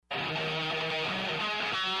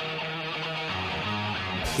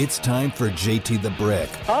It's time for JT the Brick.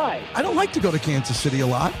 Hi. I don't like to go to Kansas City a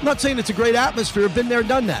lot. I'm not saying it's a great atmosphere. I've been there,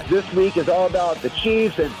 done that. This week is all about the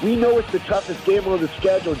Chiefs, and we know it's the toughest game on the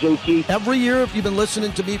schedule, JT. Every year, if you've been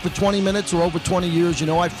listening to me for 20 minutes or over 20 years, you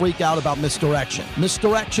know I freak out about misdirection.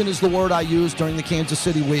 Misdirection is the word I use during the Kansas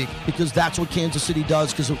City week because that's what Kansas City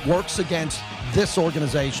does because it works against this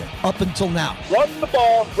organization up until now. Run the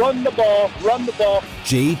ball, run the ball, run the ball.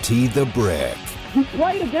 JT the Brick. You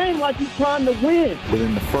play the game like you're trying to win.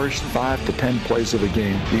 Within the first 5 to 10 plays of the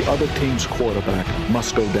game, the other team's quarterback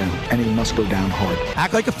must go down, and he must go down hard.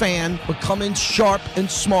 Act like a fan, but come in sharp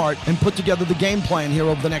and smart and put together the game plan here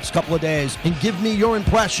over the next couple of days and give me your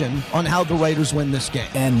impression on how the Raiders win this game.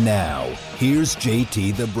 And now, here's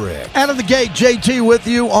JT the Brick. Out of the gate, JT with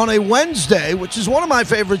you on a Wednesday, which is one of my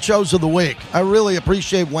favorite shows of the week. I really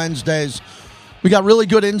appreciate Wednesdays. We got really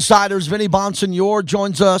good insiders. Vinny Bonsignore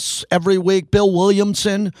joins us every week. Bill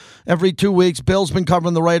Williamson every 2 weeks. Bill's been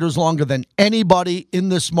covering the Raiders longer than anybody in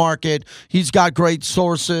this market. He's got great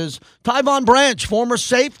sources. Tyvon Branch, former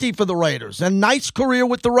safety for the Raiders, and nice career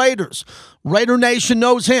with the Raiders. Raider Nation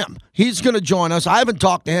knows him. He's going to join us. I haven't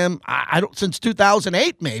talked to him since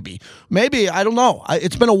 2008, maybe. Maybe, I don't know.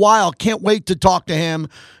 It's been a while. Can't wait to talk to him.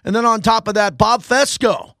 And then on top of that, Bob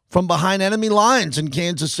Fesco from behind enemy lines in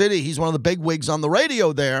Kansas City. He's one of the big wigs on the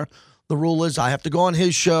radio there. The rule is I have to go on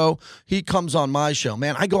his show. He comes on my show.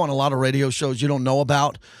 Man, I go on a lot of radio shows you don't know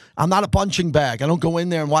about. I'm not a punching bag. I don't go in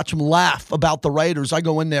there and watch them laugh about the Raiders. I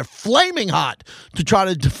go in there flaming hot to try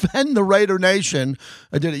to defend the Raider Nation.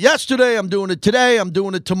 I did it yesterday. I'm doing it today. I'm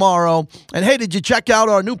doing it tomorrow. And hey, did you check out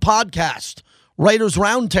our new podcast, Raiders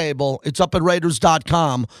Roundtable? It's up at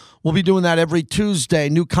Raiders.com. We'll be doing that every Tuesday.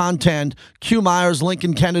 New content. Q Myers,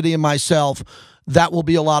 Lincoln Kennedy, and myself. That will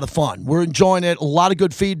be a lot of fun. We're enjoying it. A lot of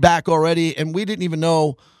good feedback already, and we didn't even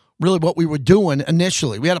know really what we were doing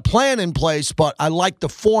initially. We had a plan in place, but I like the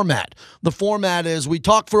format. The format is we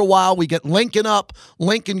talk for a while. We get Lincoln up.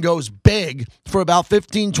 Lincoln goes big for about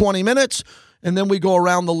 15, 20 minutes. And then we go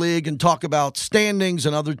around the league and talk about standings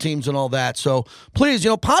and other teams and all that. So please,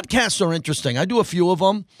 podcasts are interesting. I do a few of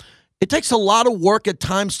them. It takes a lot of work at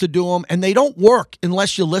times to do them, and they don't work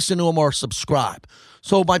unless you listen to them or subscribe.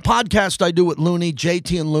 So my podcast I do with Looney,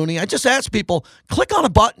 JT and Looney, I just ask people, click on a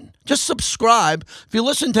button. Just subscribe. If you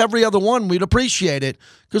listen to every other one, we'd appreciate it.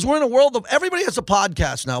 Because we're in a world of everybody has a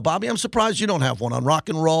podcast now, Bobby. I'm surprised you don't have one on rock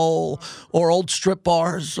and roll or old strip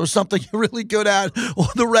bars or something you're really good at, or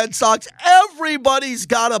the Red Sox. Everybody's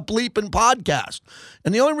got a bleeping podcast.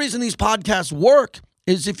 And the only reason these podcasts work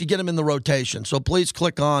is if you get them in the rotation. So please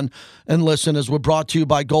click on and listen as we're brought to you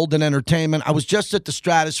by Golden Entertainment. I was just at the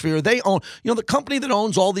Stratosphere. They own, the company that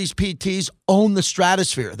owns all these PTs own the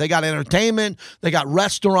Stratosphere. They got entertainment. They got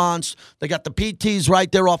restaurants. They got the PTs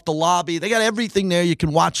right there off the lobby. They got everything there. You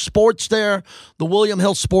can watch sports there, the William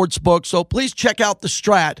Hill Sportsbook. So please check out the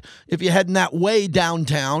Strat if you're heading that way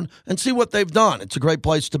downtown and see what they've done. It's a great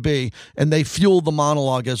place to be, and they fuel the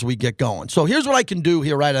monologue as we get going. So here's what I can do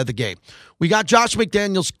here right out of the gate. We got Josh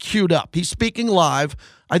McDaniels queued up. He's speaking live.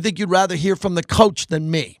 I think you'd rather hear from the coach than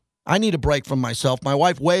me. I need a break from myself. My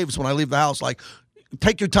wife waves when I leave the house like,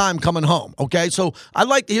 take your time coming home, okay? So I'd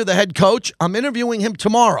like to hear the head coach. I'm interviewing him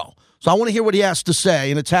tomorrow, so I want to hear what he has to say,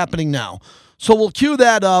 and it's happening now. So we'll cue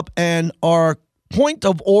that up, and our point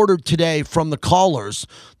of order today from the callers,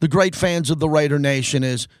 the great fans of the Raider Nation,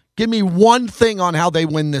 is give me one thing on how they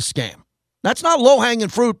win this game. That's not low-hanging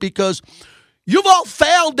fruit because you've all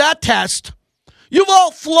failed that test. You've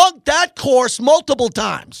all flunked that course multiple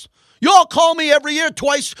times. You all call me every year,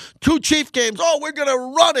 twice, 2 Chief games. Oh, we're going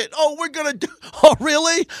to run it. Oh, we're going to do. Oh,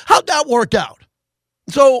 really? How'd that work out?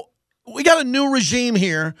 So we got a new regime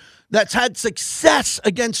here that's had success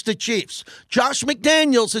against the Chiefs. Josh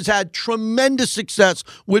McDaniels has had tremendous success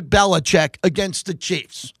with Belichick against the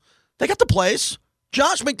Chiefs. They got the plays.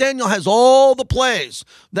 Josh McDaniel has all the plays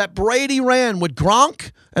that Brady ran with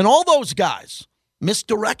Gronk and all those guys.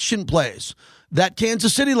 Misdirection plays that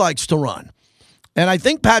Kansas City likes to run. And I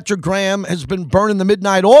think Patrick Graham has been burning the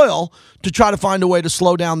midnight oil to try to find a way to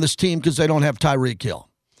slow down this team because they don't have Tyreek Hill.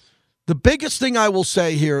 The biggest thing I will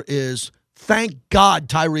say here is thank God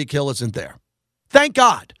Tyreek Hill isn't there. Thank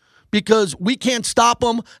God. Because we can't stop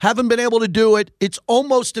him, haven't been able to do it. It's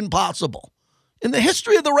almost impossible. In the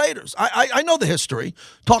history of the Raiders, I know the history.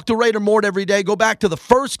 Talk to Raider Mort every day. Go back to the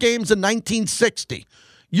first games in 1960.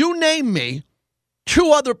 You name me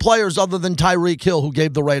 2 other players other than Tyreek Hill who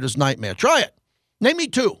gave the Raiders nightmare. Try it. Name me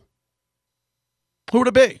 2. Who would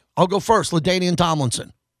it be? I'll go first. LaDainian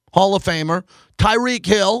Tomlinson, Hall of Famer. Tyreek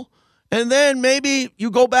Hill. And then maybe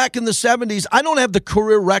you go back in the 70s. I don't have the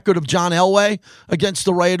career record of John Elway against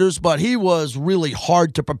the Raiders, but he was really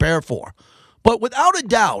hard to prepare for. But without a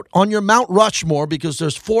doubt, on your Mount Rushmore, because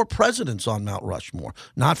there's 4 presidents on Mount Rushmore,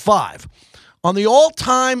 not 5, on the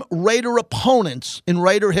all-time Raider opponents in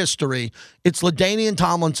Raider history, it's LaDainian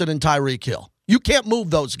Tomlinson and Tyreek Hill. You can't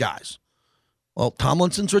move those guys. Well,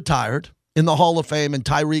 Tomlinson's retired in the Hall of Fame, and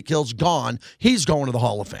Tyreek Hill's gone. He's going to the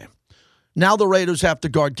Hall of Fame. Now the Raiders have to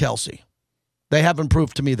guard Kelce. They haven't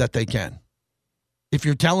proved to me that they can. If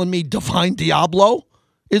you're telling me Divine Diablo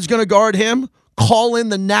is going to guard him, call in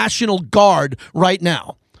the National Guard right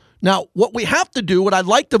now. Now, what we have to do, what I'd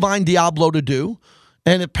like Divine Diablo to do,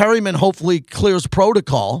 and if Perryman hopefully clears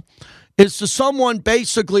protocol, is to someone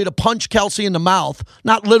basically to punch Kelce in the mouth,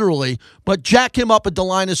 not literally, but jack him up at the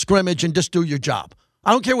line of scrimmage and just do your job.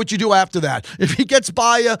 I don't care what you do after that. If he gets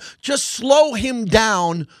by you, just slow him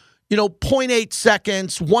down, 0.8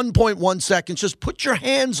 seconds, 1.1 seconds. Just put your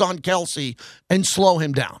hands on Kelce and slow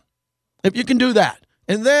him down. If you can do that.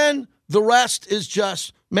 And then the rest is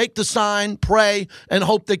just make the sign, pray, and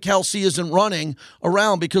hope that Kelce isn't running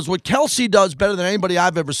around. Because what Kelce does better than anybody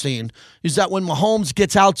I've ever seen is that when Mahomes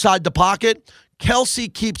gets outside the pocket,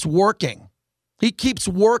 Kelce keeps working. He keeps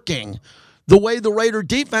working the way the Raider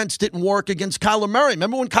defense didn't work against Kyler Murray.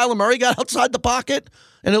 Remember when Kyler Murray got outside the pocket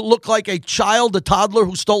and it looked like a toddler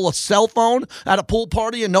who stole a cell phone at a pool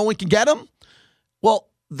party and no one could get him? Well,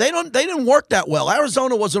 they didn't work that well.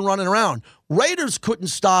 Arizona wasn't running around. Raiders couldn't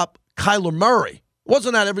stop Kyler Murray. It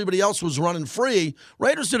wasn't that everybody else was running free.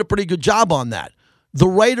 Raiders did a pretty good job on that. The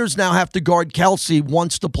Raiders now have to guard Kelce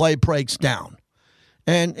once the play breaks down.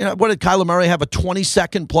 And what did Kyler Murray have, a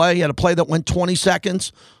 20-second play? He had a play that went 20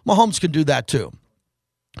 seconds. Mahomes can do that too.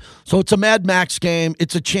 So it's a Mad Max game.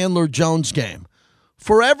 It's a Chandler Jones game.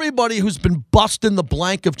 For everybody who's been busting the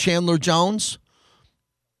blank of Chandler Jones,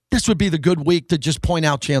 this would be the good week to just point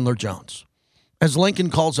out Chandler Jones. As Lincoln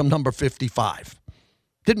calls him number 55.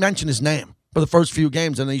 Didn't mention his name for the first few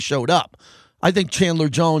games, and he showed up. I think Chandler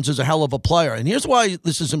Jones is a hell of a player. And here's why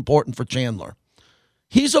this is important for Chandler.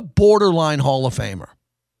 He's a borderline Hall of Famer.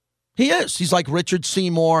 He is. He's like Richard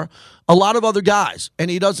Seymour, a lot of other guys.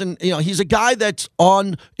 And he doesn't, he's a guy that's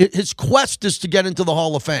on, his quest is to get into the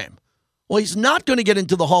Hall of Fame. Well, he's not going to get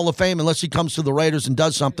into the Hall of Fame unless he comes to the Raiders and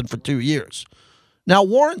does something for 2 years. Now,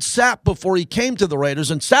 Warren Sapp, before he came to the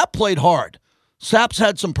Raiders, and Sapp played hard. Sapp's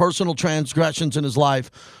had some personal transgressions in his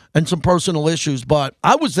life and some personal issues, but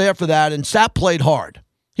I was there for that, and Sapp played hard.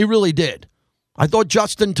 He really did. I thought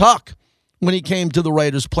Justin Tuck, when he came to the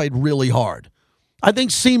Raiders, played really hard. I think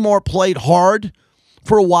Seymour played hard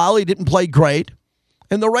for a while. He didn't play great.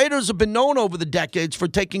 And the Raiders have been known over the decades for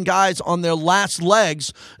taking guys on their last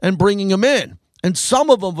legs and bringing them in. And some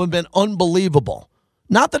of them have been unbelievable.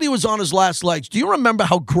 Not that he was on his last legs. Do you remember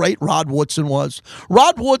how great Rod Woodson was?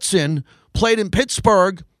 Rod Woodson played in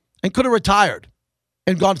Pittsburgh and could have retired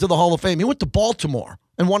and gone to the Hall of Fame. He went to Baltimore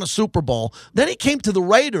and won a Super Bowl. Then he came to the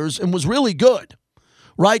Raiders and was really good,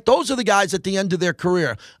 right? Those are the guys at the end of their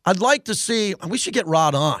career. I'd like to see, we should get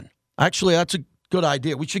Rod on. Actually, that's a good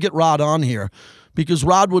idea. We should get Rod on here because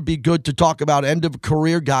Rod would be good to talk about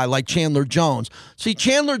end-of-career guy like Chandler Jones. See,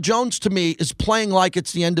 Chandler Jones, to me, is playing like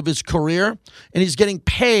it's the end of his career, and he's getting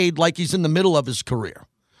paid like he's in the middle of his career.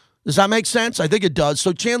 Does that make sense? I think it does.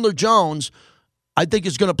 So Chandler Jones, I think,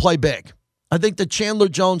 is going to play big. I think that Chandler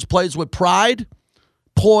Jones plays with pride,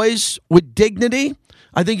 poise, with dignity.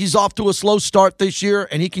 I think he's off to a slow start this year,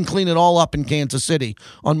 and he can clean it all up in Kansas City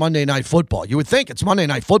on Monday Night Football. You would think it's Monday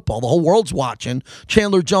Night Football. The whole world's watching.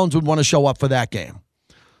 Chandler Jones would want to show up for that game.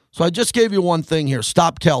 So I just gave you one thing here.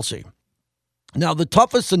 Stop Kelce. Now, the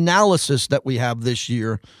toughest analysis that we have this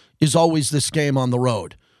year is always this game on the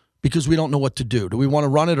road because we don't know what to do. Do we want to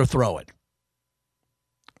run it or throw it?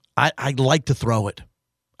 I'd like to throw it.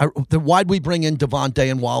 Then why'd we bring in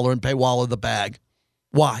Devontae and Waller and pay Waller the bag?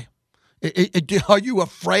 Why? Are you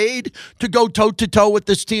afraid to go toe-to-toe with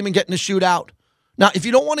this team and get in a shootout? Now, if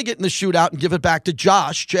you don't want to get in the shootout and give it back to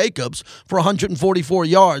Josh Jacobs for 144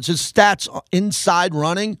 yards, his stats inside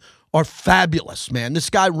running are fabulous, man.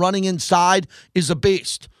 This guy running inside is a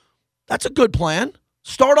beast. That's a good plan.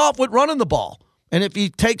 Start off with running the ball. And if he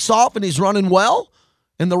takes off and he's running well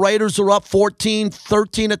and the Raiders are up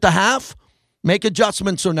 14-13 at the half, make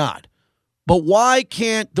adjustments or not. But why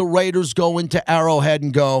can't the Raiders go into Arrowhead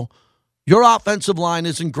and go, your offensive line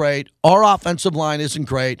isn't great. Our offensive line isn't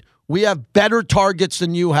great. We have better targets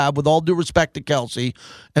than you have, with all due respect to Kelce.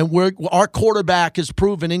 And our quarterback has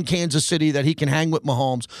proven in Kansas City that he can hang with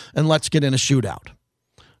Mahomes, and let's get in a shootout.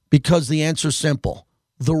 Because the answer's simple.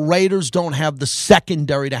 The Raiders don't have the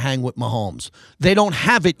secondary to hang with Mahomes. They don't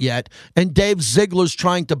have it yet, and Dave Ziegler's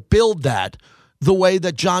trying to build that the way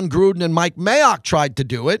that John Gruden and Mike Mayock tried to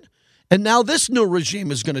do it, and now this new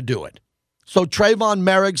regime is going to do it. So Trayvon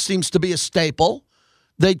Merrick seems to be a staple.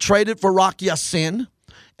 They traded for Rock Ya-Sin,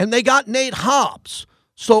 and they got Nate Hobbs.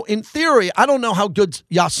 So in theory, I don't know how good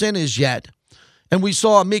Ya-Sin is yet. And we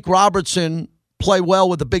saw Meek Robertson play well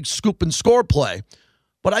with a big scoop and score play.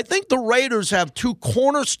 But I think the Raiders have two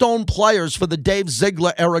cornerstone players for the Dave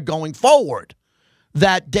Ziegler era going forward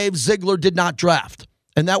that Dave Ziegler did not draft.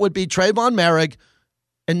 And that would be Trayvon Merrick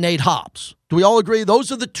and Nate Hobbs. Do we all agree?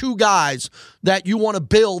 Those are the two guys that you want to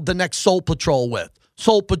build the next Soul Patrol with.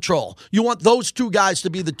 Soul Patrol. You want those two guys to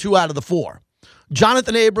be the 2 out of the 4.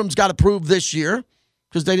 Jonathan Abrams got to prove this year,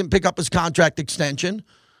 because they didn't pick up his contract extension,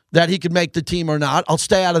 that he could make the team or not. I'll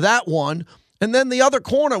stay out of that one. And then the other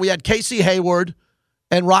corner, we had Casey Hayward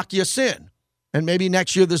and Rock Ya-Sin. And maybe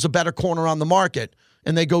next year there's a better corner on the market,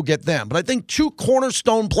 and they go get them. But I think two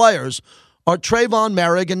cornerstone players are Trayvon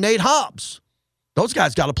Merrick and Nate Hobbs. Those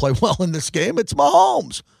guys got to play well in this game. It's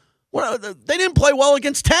Mahomes. Well, they didn't play well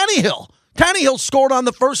against Tannehill. Tannehill scored on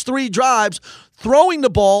the first 3 drives, throwing the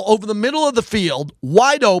ball over the middle of the field,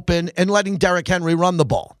 wide open, and letting Derrick Henry run the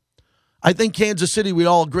ball. I think Kansas City, we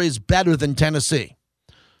all agree, is better than Tennessee.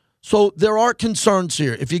 So there are concerns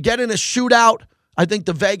here. If you get in a shootout, I think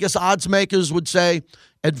the Vegas odds makers would say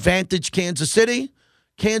advantage Kansas City.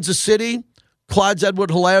 Kansas City, Clyde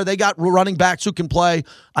Edwards-Helaire, they got running backs who can play.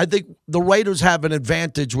 I think the Raiders have an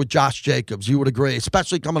advantage with Josh Jacobs. You would agree,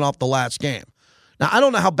 especially coming off the last game. Now, I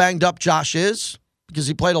don't know how banged up Josh is because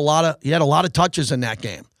he had a lot of touches in that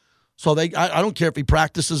game. So I don't care if he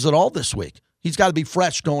practices at all this week. He's got to be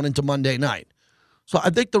fresh going into Monday night. So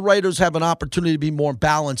I think the Raiders have an opportunity to be more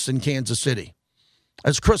balanced in Kansas City.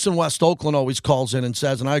 As Chris in West Oakland always calls in and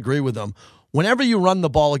says, and I agree with him, whenever you run the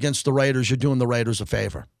ball against the Raiders, you're doing the Raiders a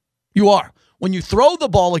favor. You are. When you throw the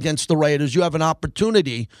ball against the Raiders, you have an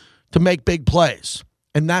opportunity to make big plays.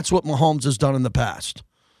 And that's what Mahomes has done in the past.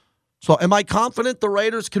 So am I confident the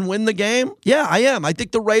Raiders can win the game? Yeah, I am. I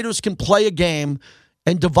think the Raiders can play a game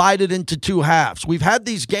and divide it into 2 halves. We've had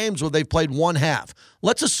these games where they've played 1 half.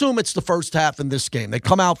 Let's assume it's the first half in this game. They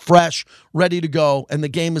come out fresh, ready to go, and the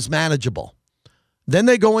game is manageable. Then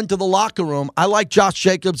they go into the locker room. I like Josh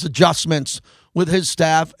Jacobs' adjustments with his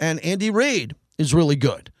staff, and Andy Reid is really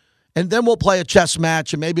good. And then we'll play a chess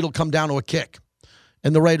match, and maybe it'll come down to a kick.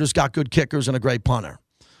 And the Raiders got good kickers and a great punter.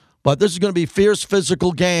 But this is going to be a fierce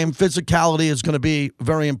physical game. Physicality is going to be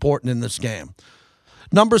very important in this game.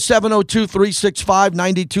 Number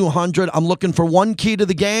 702-365-9200. I'm looking for one key to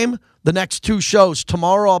the game. The next 2 shows.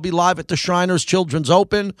 Tomorrow I'll be live at the Shriners Children's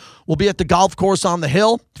Open. We'll be at the golf course on the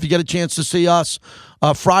Hill if you get a chance to see us.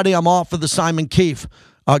 Friday I'm off for the Simon Keefe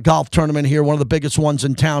golf tournament here, one of the biggest ones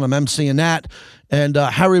in town. I'm emceeing that. And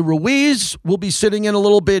Harry Ruiz will be sitting in a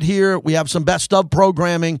little bit here. We have some best of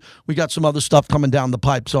programming. We got some other stuff coming down the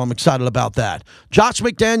pipe, so I'm excited about that. Josh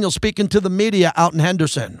McDaniel speaking to the media out in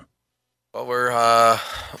Henderson. Well, we're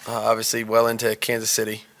obviously well into Kansas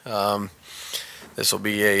City. This will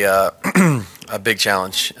be a big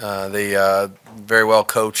challenge. They very well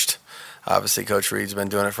coached. Obviously, Coach Reed's been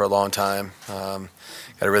doing it for a long time. Got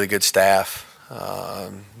a really good staff. A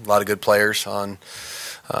lot of good players on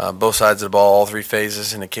both sides of the ball, all 3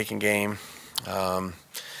 phases in the kicking game. And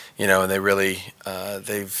they really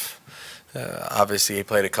they've obviously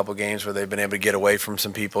played a couple games where they've been able to get away from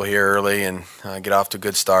some people here early and get off to a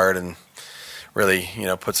good start and really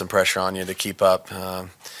put some pressure on you to keep up. So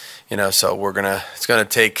it's gonna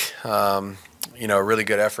take a really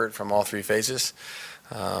good effort from all 3 phases.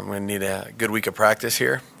 We're going to need a good week of practice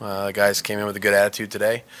here. The guys came in with a good attitude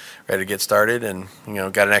today, ready to get started, and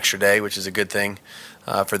got an extra day, which is a good thing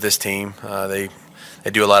for this team. They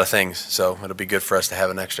do a lot of things, so it'll be good for us to have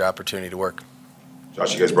an extra opportunity to work.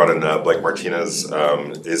 Josh, you guys brought in Blake Martinez.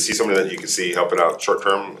 Is he somebody that you can see helping out short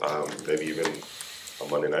term, maybe even on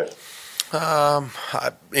Monday night? All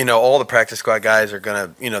the practice squad guys are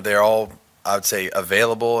going to, they're all, I would say,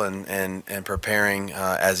 available and preparing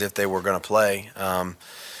as if they were going to play.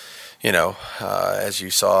 As you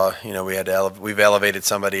saw, we've elevated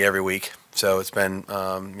somebody every week, so it's been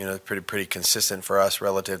pretty consistent for us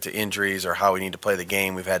relative to injuries or how we need to play the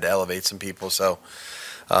game. We've had to elevate some people, so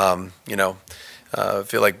I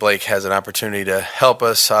feel like Blake has an opportunity to help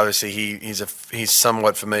us. Obviously, he's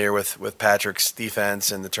somewhat familiar with Patrick's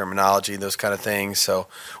defense and the terminology, those kind of things. So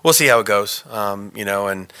we'll see how it goes,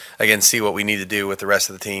 and again, see what we need to do with the rest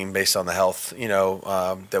of the team based on the health,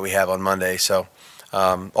 that we have on Monday. So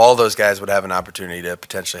all those guys would have an opportunity to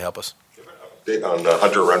potentially help us. Update on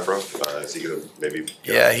Hunter Renfrow. Is he going to maybe?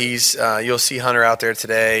 Yeah, he's. You'll see Hunter out there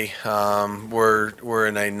today. We're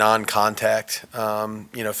in a non-contact,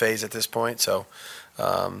 phase at this point. So,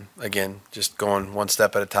 again, just going one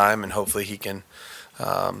step at a time, and hopefully he can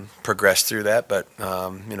progress through that. But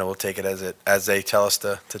we'll take it as they tell us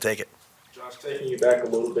to take it. Josh, taking you back a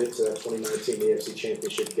little bit to that 2019 AFC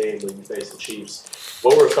Championship game when you faced the Chiefs,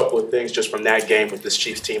 what were a couple of things just from that game with this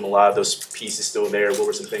Chiefs team? A lot of those pieces still there. What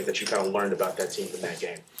were some things that you kind of learned about that team from that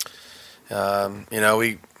game?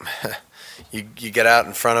 You get out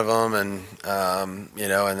in front of them, and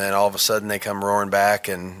and then all of a sudden they come roaring back,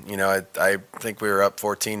 and I think we were up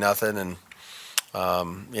 14-0, and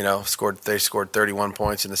they scored 31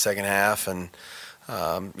 points in the second half, and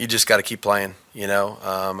you just got to keep playing.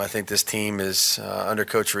 I think this team is under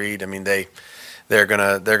Coach Reed. I mean, they're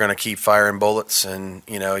gonna keep firing bullets, and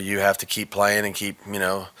you have to keep playing and keep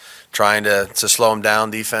trying to slow them down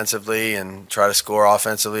defensively and try to score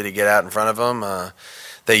offensively to get out in front of them.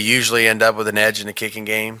 They usually end up with an edge in the kicking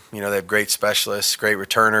game. They have great specialists, great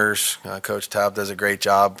returners. Coach Taub does a great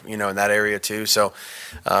job, in that area too. So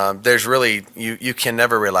there's really you can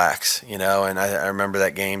never relax, And I remember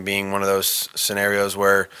that game being one of those scenarios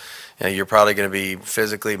where you're probably going to be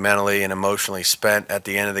physically, mentally, and emotionally spent at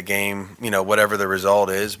the end of the game. Whatever the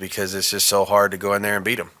result is, because it's just so hard to go in there and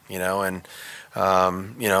beat them. And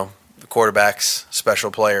the quarterback's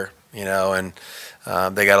special player. And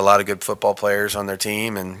they got a lot of good football players on their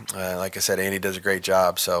team, and like I said, Andy does a great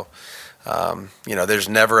job. So, there's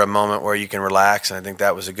never a moment where you can relax, and I think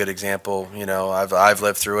that was a good example. I've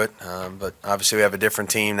lived through it, but obviously we have a different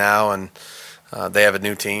team now, and they have a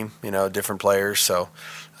new team. Different players. So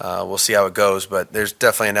we'll see how it goes. But there's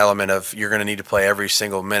definitely an element of you're going to need to play every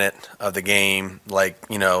single minute of the game. Like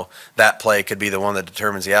that play could be the one that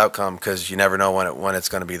determines the outcome, because you never know when it's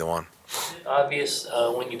going to be the one. Obvious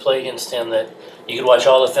when you play against him that you can watch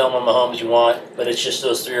all the film on Mahomes you want, but it's just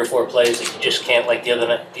those 3 or 4 plays that you just can't, like the other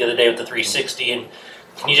day with the 360. And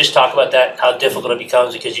can you just talk about that, how difficult it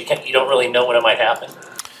becomes, because you don't really know when it might happen?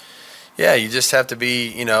 Yeah, you just have to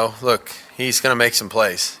be, look, he's going to make some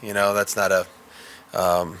plays. That's not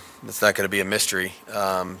going to be a mystery.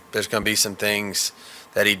 There's going to be some things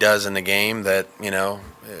that he does in the game that,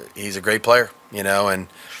 he's a great player, and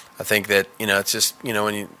I think that it's just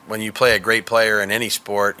when you play a great player in any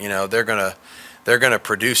sport, they're gonna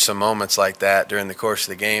produce some moments like that during the course of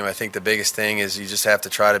the game. I think the biggest thing is you just have to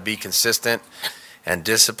try to be consistent and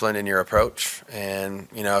disciplined in your approach. And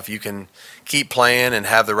if you can keep playing and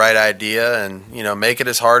have the right idea and make it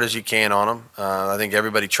as hard as you can on them. I think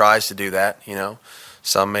everybody tries to do that.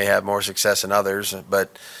 Some may have more success than others,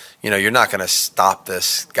 but you're not going to stop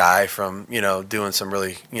this guy from, doing some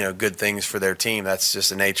really, good things for their team. That's just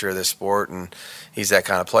the nature of this sport, and he's that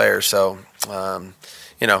kind of player. So,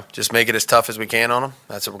 just make it as tough as we can on him.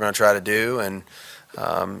 That's what we're going to try to do, and,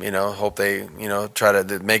 hope they, try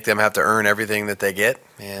to make them have to earn everything that they get.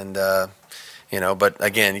 And, but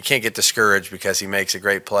again, you can't get discouraged because he makes a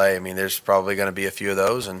great play. I mean, there's probably going to be a few of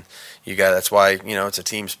those, and that's why, it's a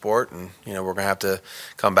team sport, and, we're going to have to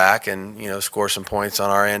come back and, score some points on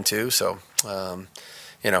our end too. So,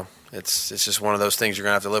 it's just one of those things you're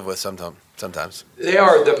going to have to live with sometimes. They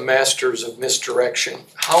are the masters of misdirection.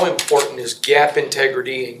 How important is gap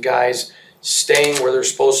integrity and guys staying where they're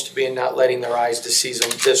supposed to be and not letting their eyes deceive them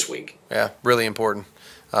this week? Yeah, really important.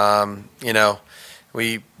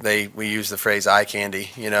 We use the phrase eye candy.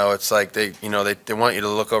 It's like they want you to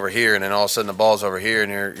look over here, and then all of a sudden the ball's over here,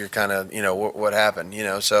 and you're kind of, what happened,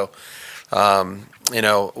 So,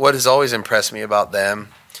 what has always impressed me about them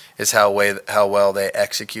is how well they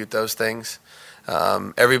execute those things.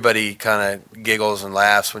 Everybody kind of giggles and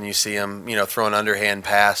laughs when you see them, throw an underhand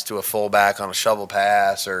pass to a fullback on a shovel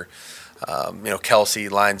pass, or Kelsey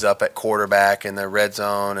lines up at quarterback in the red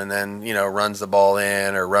zone and then, runs the ball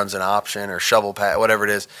in or runs an option or shovel pass, whatever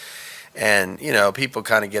it is. And, people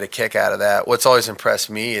kind of get a kick out of that. What's always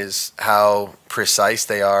impressed me is how precise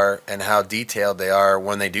they are and how detailed they are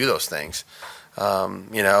when they do those things.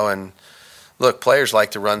 And look, players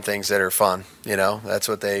like to run things that are fun. That's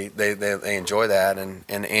what they enjoy that. And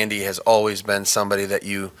Andy has always been somebody that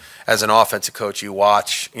you, as an offensive coach, you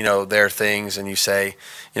watch, their things and you say,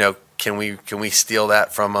 can we steal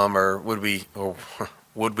that from them, or would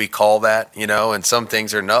we call that, and some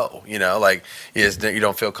things are no, like you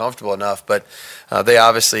don't feel comfortable enough. But they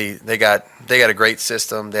obviously they got a great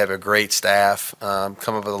system. They have a great staff, come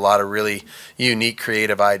up with a lot of really unique,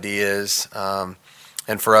 creative ideas.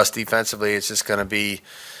 And for us defensively, it's just going to be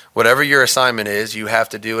whatever your assignment is, you have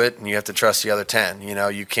to do it, and you have to trust the other 10.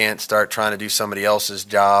 You can't start trying to do somebody else's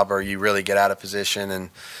job, or you really get out of position, and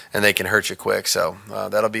they can hurt you quick. So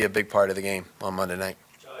that'll be a big part of the game on Monday night.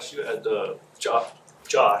 Josh, you had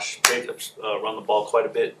Josh Jacobs run the ball quite a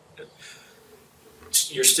bit.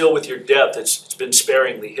 you're still with your depth. It's been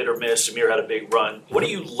sparingly hit or miss. Samir had a big run. What are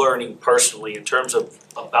you learning personally in terms of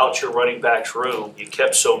about your running backs room? You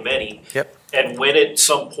kept so many. Yep. And when at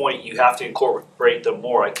some point you have to incorporate them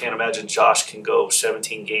more, I can't imagine Josh can go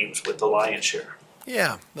 17 games with the lion's share.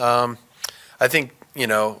 Yeah. I think,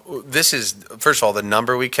 this is, first of all, the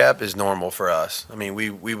number we kept is normal for us. I mean,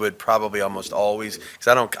 we would probably almost always,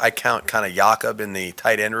 because I count kind of Jakob in the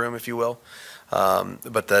tight end room, if you will.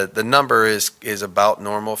 But the number is about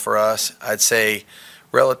normal for us. I'd say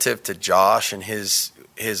relative to Josh and his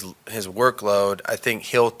workload, I think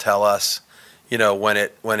he'll tell us, when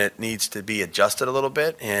it needs to be adjusted a little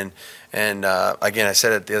bit. And again, I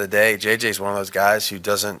said it the other day, JJ's one of those guys who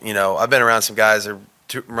doesn't, I've been around some guys that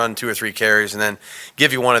run 2 or 3 carries and then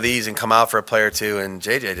give you one of these and come out for a play or two, and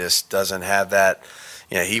JJ just doesn't have that.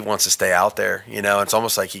 He wants to stay out there. It's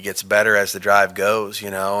almost like he gets better as the drive goes,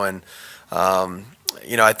 and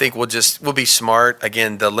I think we'll be smart.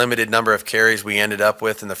 Again, the limited number of carries we ended up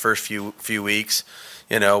with in the first few weeks,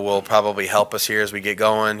 will probably help us here as we get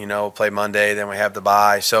going. We'll play Monday, then we have the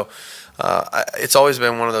bye. So it's always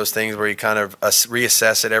been one of those things where you kind of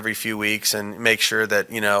reassess it every few weeks and make sure that,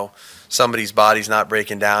 somebody's body's not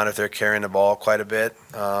breaking down if they're carrying the ball quite a bit.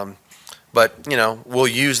 But we'll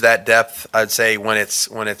use that depth, I'd say, when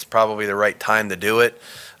it's probably the right time to do it.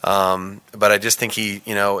 But I just think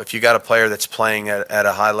if you got a player that's playing at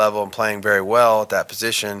a high level and playing very well at that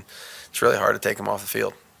position, it's really hard to take him off the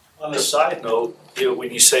field. On the side note,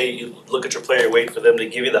 when you say you look at your player, wait for them to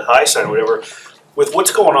give you the high sign or whatever, with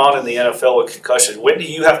what's going on in the NFL with concussion, when do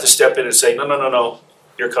you have to step in and say, no,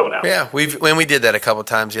 you're coming out? Yeah, we did that a couple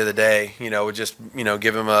times the other day. We just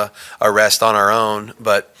give him a rest on our own.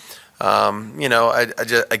 But I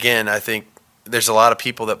think there's a lot of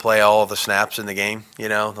people that play all of the snaps in the game.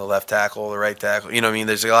 The left tackle, the right tackle.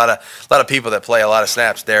 There's a lot of people that play a lot of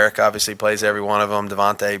snaps. Derek obviously plays every one of them.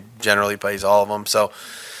 Devontae generally plays all of them. So.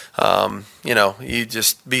 You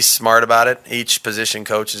just be smart about it. Each position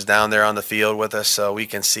coach is down there on the field with us, so we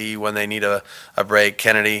can see when they need a break.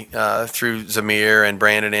 Kennedy threw Zamir and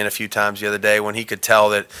Brandon in a few times the other day when he could tell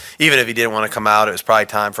that even if he didn't want to come out, it was probably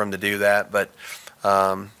time for him to do that. But,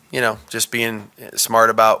 just being smart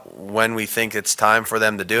about when we think it's time for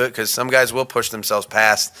them to do it, because some guys will push themselves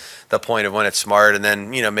past the point of when it's smart, and then,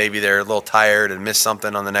 maybe they're a little tired and miss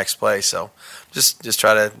something on the next play. So just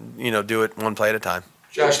try to, do it one play at a time.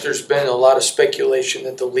 Josh, there's been a lot of speculation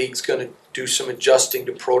that the league's going to do some adjusting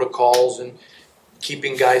to protocols and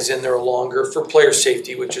keeping guys in there longer for player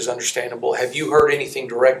safety, which is understandable. Have you heard anything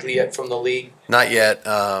directly yet from the league? Not yet,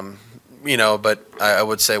 but I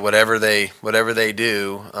would say whatever they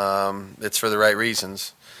do, it's for the right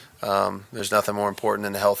reasons. There's nothing more important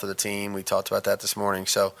than the health of the team. We talked about that this morning.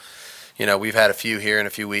 So, we've had a few here in a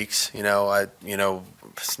few weeks. I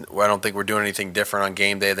don't think we're doing anything different on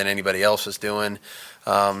game day than anybody else is doing.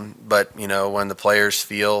 But when the players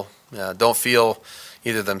don't feel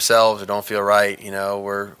either themselves or don't feel right,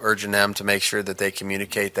 we're urging them to make sure that they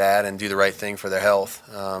communicate that and do the right thing for their health.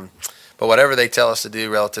 But whatever they tell us to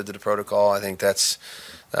do relative to the protocol, I think that's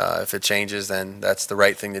if it changes, then that's the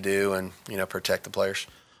right thing to do and protect the players.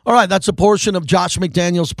 All right, that's a portion of Josh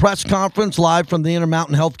McDaniels' press conference live from the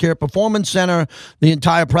Intermountain Healthcare Performance Center. The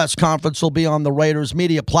entire press conference will be on the Raiders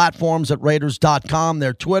media platforms at Raiders.com,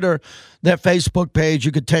 their Twitter, their Facebook page.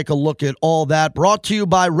 You could take a look at all that. Brought to you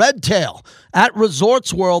by Redtail at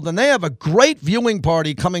Resorts World, and they have a great viewing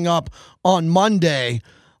party coming up on Monday.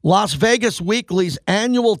 Las Vegas Weekly's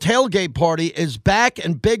annual tailgate party is back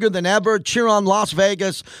and bigger than ever. Cheer on Las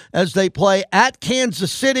Vegas as they play at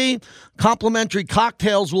Kansas City. Complimentary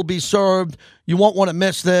cocktails will be served. You won't want to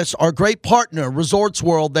miss this. Our great partner, Resorts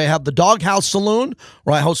World, they have the Doghouse Saloon,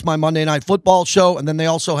 where I host my Monday Night Football show, and then they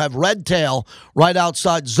also have Redtail right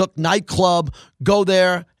outside Zook Nightclub. Go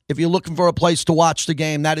there. If you're looking for a place to watch the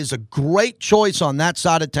game, that is a great choice on that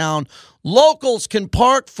side of town. Locals can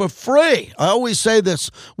park for free. I always say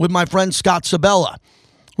this with my friend Scott Sabella,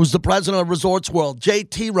 who's the president of Resorts World.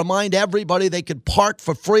 JT, remind everybody they could park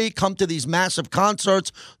for free, come to these massive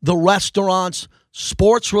concerts, the restaurants,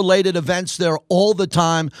 sports-related events there all the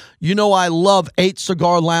time. I love 8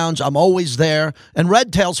 Cigar Lounge. I'm always there. And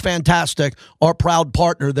Redtail's fantastic, our proud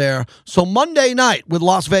partner there. So Monday night with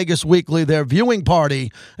Las Vegas Weekly, their viewing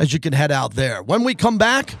party, as you can head out there. When we come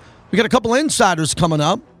back, we got a couple insiders coming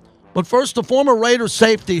up. But first, the former Raiders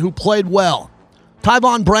safety who played well,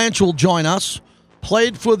 Tyvon Branch, will join us.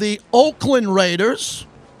 Played for the Oakland Raiders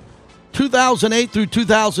 2008 through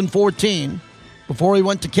 2014 before he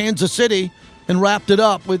went to Kansas City and wrapped it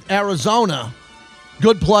up with Arizona.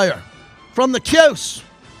 Good player. From the Cuse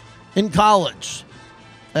in college.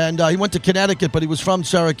 And he went to Connecticut, but he was from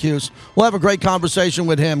Syracuse. We'll have a great conversation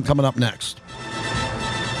with him coming up next.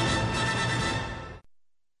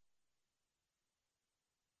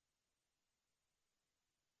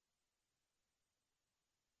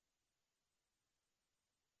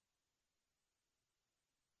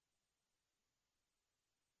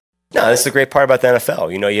 No, this is the great part about the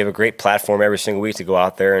NFL. You have a great platform every single week to go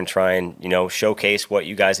out there and try and, showcase what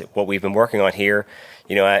we've been working on here,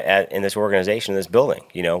 in this organization, in this building.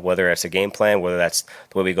 Whether it's a game plan, whether that's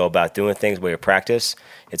the way we go about doing things, the way we practice.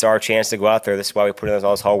 It's our chance to go out there. This is why we put in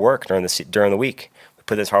all this hard work during the week. We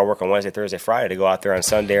put this hard work on Wednesday, Thursday, Friday to go out there on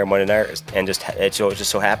Sunday or Monday night, and it just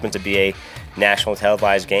so happens to be a national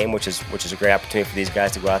televised game, which is a great opportunity for these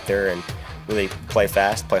guys to go out there and really play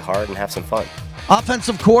fast, play hard, and have some fun.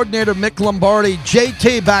 Offensive coordinator Mick Lombardi,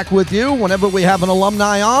 JT back with you whenever we have an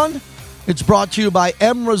alumni on. It's brought to you by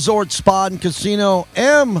M Resort Spa and Casino.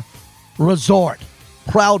 M Resort,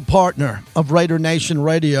 proud partner of Raider Nation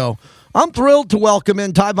Radio. I'm thrilled to welcome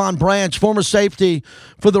in Tyvon Branch, former safety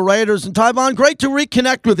for the Raiders. And Tyvon, great to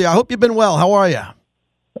reconnect with you. I hope you've been well. How are you?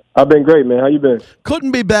 I've been great, man. How you been?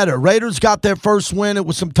 Couldn't be better. Raiders got their first win. It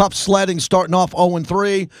was some tough sledding starting off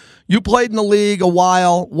 0-3. You played in the league a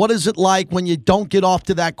while. What is it like when you don't get off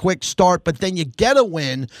to that quick start, but then you get a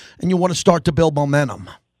win and you want to start to build momentum?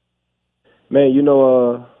 Man,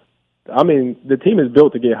 the team is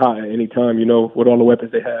built to get hot at any time, with all the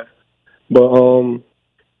weapons they have. But,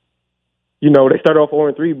 they started off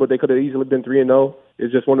 0-3, but they could have easily been 3-0.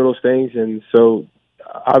 It's just one of those things. And so,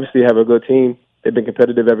 obviously, have a good team. They've been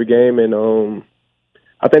competitive every game, and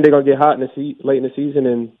I think they're gonna get hot late in the season,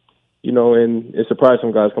 and surprise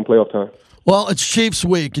some guys come playoff time. Well, it's Chiefs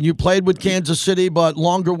week, and you played with Kansas City, but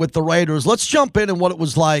longer with the Raiders. Let's jump in what it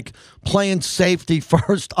was like playing safety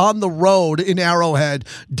first on the road in Arrowhead,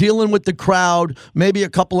 dealing with the crowd, maybe a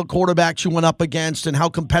couple of quarterbacks you went up against, and how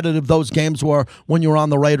competitive those games were when you were on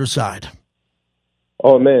the Raiders side.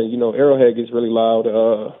 Oh man, Arrowhead gets really loud.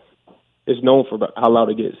 It's known for how loud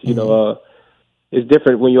it gets. It's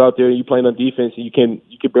different when you're out there and you're playing on defense and you can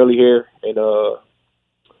barely hear. And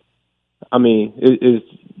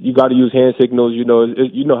you got to use hand signals. You know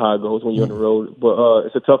how it goes when you're on the road. But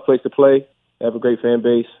it's a tough place to play. They have a great fan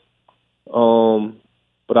base.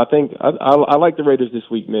 But I think I like the Raiders this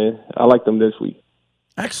week, man. I like them this week.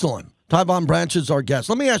 Excellent. Tyvon Branch is our guest.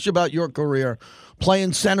 Let me ask you about your career.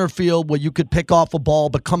 Playing center field where you could pick off a ball,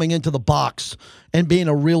 but coming into the box and being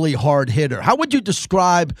a really hard hitter. How would you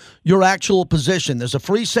describe your actual position? There's a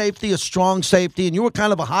free safety, a strong safety, and you were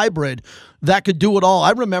kind of a hybrid that could do it all.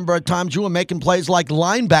 I remember at times you were making plays like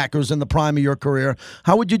linebackers in the prime of your career.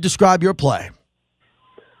 How would you describe your play?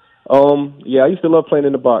 I used to love playing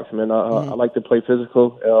in the box, man. I like to play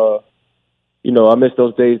physical. I miss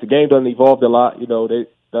those days. The game doesn't evolve a lot.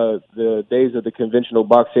 The days of the conventional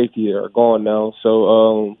box safety are gone now.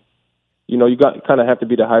 So, you kind of have to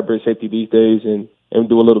be the hybrid safety these days and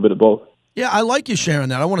do a little bit of both. Yeah, I like you sharing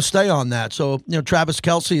that. I want to stay on that. So, Travis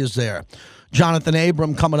Kelce is there. Jonathan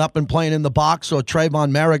Abram coming up and playing in the box, or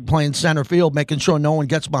Trayvon Merrick playing center field, making sure no one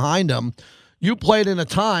gets behind him. You played in a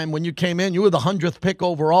time when you came in, you were the 100th pick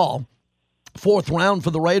overall, 4th round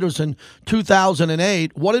for the Raiders in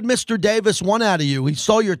 2008. What did Mr. Davis want out of you? He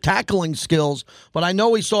saw your tackling skills, but I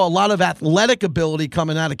know he saw a lot of athletic ability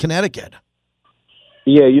coming out of Connecticut.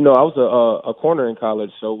 Yeah, I was a corner in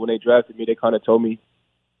college, so when they drafted me, they kind of told me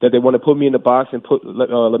that they want to put me in the box and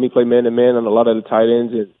let me play man-to-man on a lot of the tight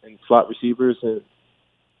ends and slot receivers. And,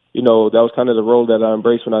 that was kind of the role that I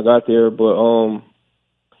embraced when I got there. But,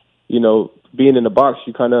 being in the box,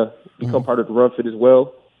 you kind of become part of the run fit as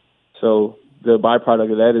well. So the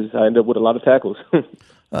byproduct of that is I end up with a lot of tackles.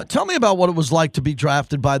 Tell me about what it was like to be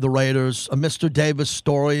drafted by the Raiders, a Mr. Davis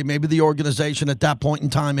story, maybe the organization at that point in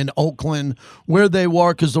time in Oakland, where they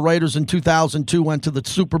were, because the Raiders in 2002 went to the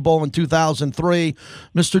Super Bowl in 2003.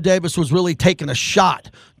 Mr. Davis was really taking a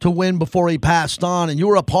shot to win before he passed on, and you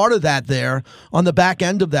were a part of that there on the back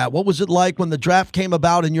end of that. What was it like when the draft came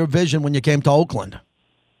about in your vision when you came to Oakland?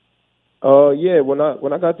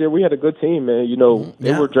 When I got there, we had a good team, man.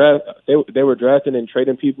 They were drafting and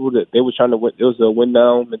trading people that they were trying to win. It was a win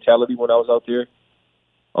now mentality when I was out there.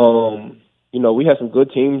 We had some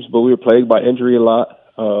good teams, but we were plagued by injury a lot.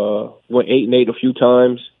 Went 8-8 a few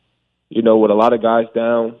times, with a lot of guys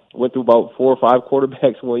down. Went through about 4 or 5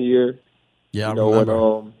 quarterbacks one year. Yeah, I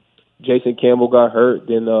remember. When Jason Campbell got hurt,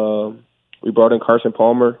 then we brought in Carson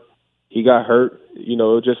Palmer. He got hurt.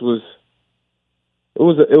 It just was. It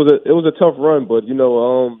was a tough run, but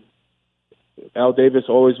Al Davis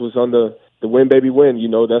always was on the win baby win.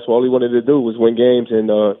 That's all he wanted to do was win games, and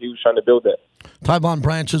he was trying to build that. Tyvon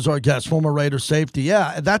Branch is our guest, former Raider safety.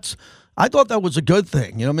 Yeah, that's I thought that was a good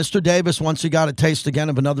thing. You know, Mr. Davis, once he got a taste again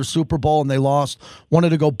of another Super Bowl and they lost, wanted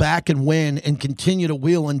to go back and win and continue to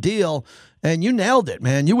wheel and deal. And you nailed it,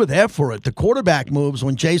 man. You were there for it. The quarterback moves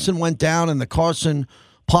when Jason went down and the Carson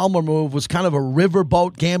Palmer move was kind of a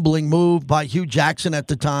riverboat gambling move by Hugh Jackson at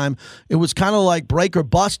the time. It was kind of like break or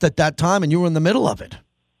bust at that time, and you were in the middle of it.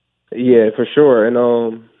 Yeah, for sure.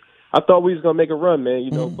 And I thought we was going to make a run, man,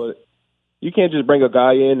 you know, but you can't just bring a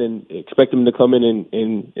guy in and expect him to come in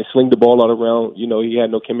and sling the ball all around. You know, he had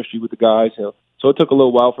no chemistry with the guys. So it took a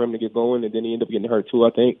little while for him to get going, and then he ended up getting hurt too,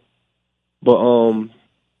 I think. But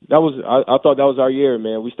I thought that was our year,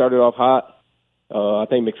 man. We started off hot. I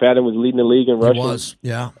think McFadden was leading the league in rushing. He was,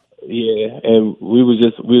 yeah. Yeah, and we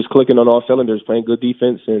was clicking on all cylinders, playing good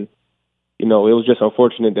defense, and you know, it was just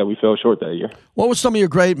unfortunate that we fell short that year. What were some of your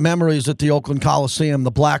great memories at the Oakland Coliseum? The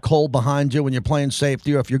black hole behind you when you're playing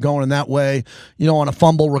safety, or if you're going in that way, you know, on a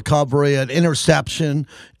fumble recovery, an interception,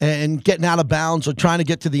 and getting out of bounds or trying to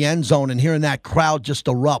get to the end zone and hearing that crowd just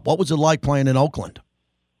erupt. What was it like playing in Oakland?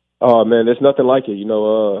 Oh man, there's nothing like it. You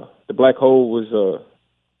know, the black hole was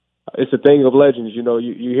it's a thing of legends. You know,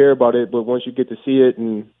 you hear about it, but once you get to see it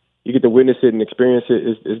and you get to witness it and experience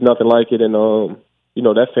it, it's nothing like it. And you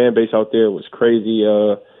know, that fan base out there was crazy.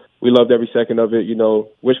 We loved every second of it. You know,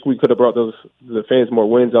 wish we could have brought the fans more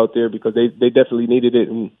wins out there because they definitely needed it.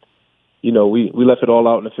 And you know, we left it all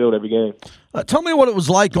out in the field every game. Tell me what it was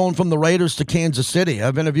like going from the Raiders to Kansas City.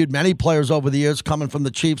 I've interviewed many players over the years coming from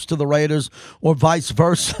the Chiefs to the Raiders or vice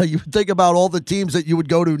versa. You think about all the teams that you would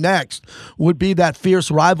go to next would be that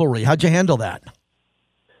fierce rivalry. How'd you handle that?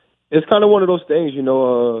 It's kind of one of those things, you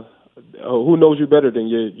know, who knows you better than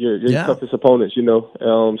your toughest opponents, you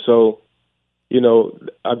know. So, you know,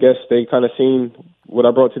 I guess they kind of seen what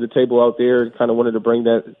I brought to the table out there, kind of wanted to bring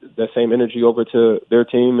that same energy over to their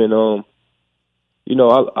team. And, you know,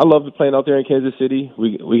 I loved playing out there in Kansas City.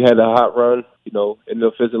 We had a hot run, you know, ended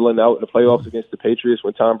up fizzling out in the playoffs against the Patriots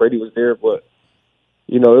when Tom Brady was there. But,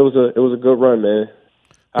 you know, it was a good run, man.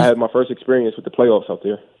 I had my first experience with the playoffs out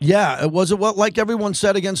there. Yeah, was it what, like everyone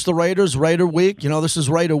said against the Raiders, Raider Week? You know, this is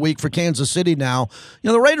Raider Week for Kansas City now. You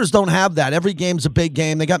know, the Raiders don't have that. Every game's a big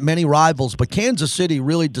game. They got many rivals, but Kansas City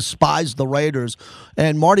really despised the Raiders.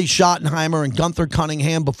 And Marty Schottenheimer and Gunther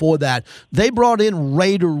Cunningham before that, they brought in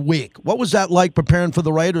Raider Week. What was that like preparing for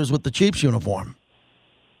the Raiders with the Chiefs uniform?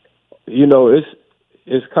 You know, it's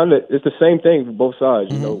the same thing for both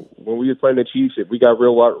sides. You know, when we were playing the Chiefs, we got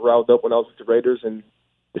real riled up when I was with the Raiders, and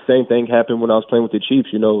the same thing happened when I was playing with the Chiefs.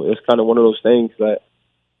 You know, it's kind of one of those things that,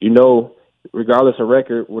 you know, regardless of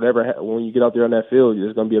record, when you get out there on that field,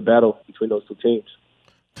 there's going to be a battle between those two teams.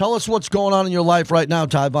 Tell us what's going on in your life right now,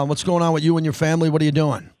 Tyvon. What's going on with you and your family? What are you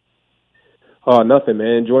doing? Oh, nothing,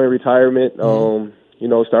 man. Enjoying retirement. You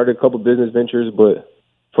know, started a couple business ventures, but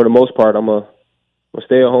for the most part, I'm a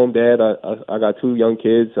stay-at-home dad. I got 2 young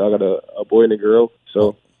kids. I got a boy and a girl.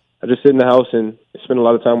 So I just sit in the house and spend a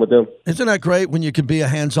lot of time with them. Isn't that great when you can be a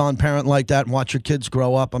hands-on parent like that and watch your kids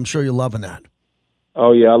grow up? I'm sure you're loving that.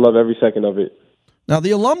 Oh, yeah, I love every second of it. Now,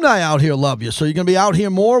 the alumni out here love you, so you're going to be out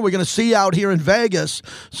here more. We're going to see you out here in Vegas.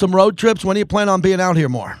 Some road trips. When do you plan on being out here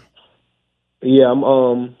more? Yeah,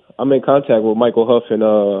 I'm in contact with Michael Huff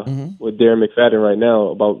and with Darren McFadden right now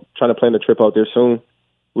about trying to plan a trip out there soon.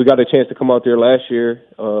 We got a chance to come out there last year,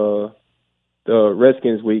 the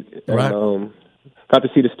Redskins week, and got to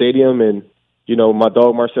see the stadium. And, you know, my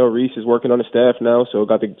dog Marcel Reese is working on the staff now, so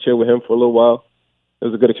got to chill with him for a little while. It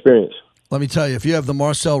was a good experience. Let me tell you, if you have the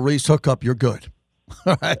Marcel Reese hookup, you're good.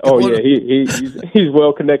 Right. Oh, yeah, he's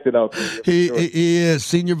well connected out there. He is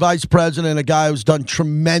senior vice president, a guy who's done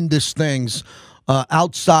tremendous things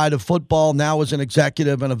outside of football, now as an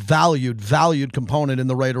executive and a valued component in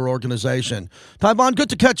the Raider organization. Tyvon, good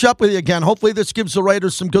to catch up with you again. Hopefully this gives the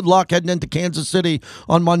Raiders some good luck heading into Kansas City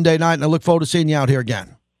on Monday night, and I look forward to seeing you out here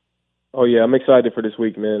again. Oh, yeah, I'm excited for this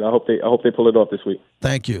week, man. I hope they pull it off this week.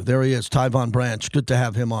 Thank you. There he is, Tyvon Branch. Good to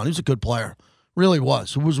have him on. He's a good player. Really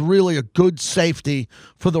was. It was really a good safety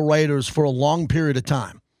for the Raiders for a long period of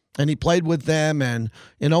time. And he played with them, and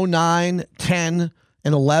in 09, 10,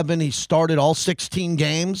 and 11, he started all 16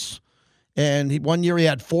 games. And one year he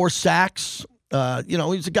had 4 sacks. You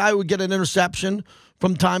know, he's a guy who would get an interception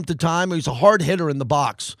from time to time. He's a hard hitter in the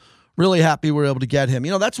box. Really happy we were able to get him.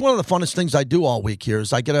 You know, that's one of the funnest things I do all week here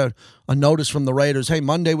is I get a notice from the Raiders. Hey,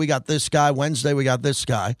 Monday we got this guy. Wednesday we got this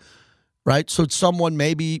guy. Right? So it's someone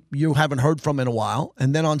maybe you haven't heard from in a while.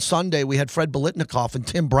 And then on Sunday, we had Fred Biletnikoff and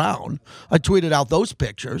Tim Brown. I tweeted out those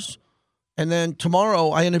pictures. And then tomorrow,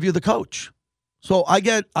 I interview the coach. So I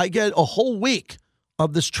get a whole week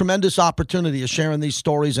of this tremendous opportunity of sharing these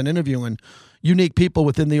stories and interviewing, unique people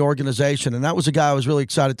within the organization. And that was a guy I was really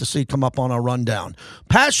excited to see come up on our rundown.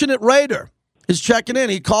 Passionate Raider is checking in.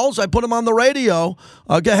 He calls. I put him on the radio.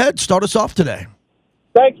 Go ahead. Start us off today.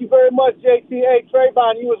 Thank you very much, JT. Hey,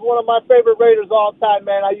 Trayvon, you was one of my favorite Raiders all time,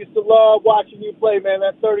 man. I used to love watching you play, man.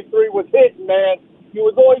 That 33 was hitting, man. You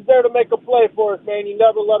was always there to make a play for us, man. You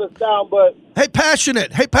never let us down, but... Hey,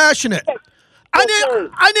 Passionate. I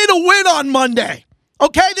need a win on Monday.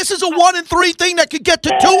 Okay, this is a 1-3 thing that could get to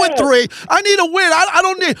 2-3. I need a win. I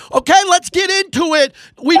don't need. Okay, let's get into it.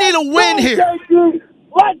 We need a win here. JT.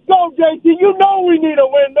 Let's go, JT. You know we need a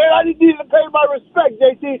win, man. I just need to pay my respect,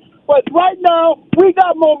 JT. But right now, we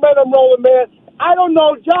got momentum rolling, man. I don't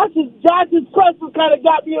know. Josh's presses kind of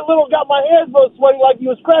got my hands a little sweaty, like he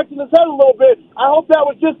was scratching his head a little bit. I hope that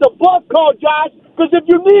was just a bluff call, Josh. Because if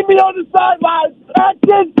you need me on the sidelines at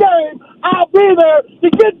this game, I'll be there to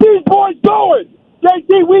get these boys going.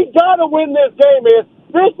 JT, we gotta win this game, man.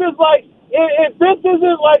 This is like, if this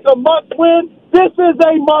isn't like a must win, this is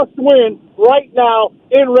a must win right now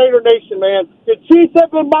in Raider Nation, man. The Chiefs have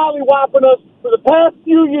been mollywopping us for the past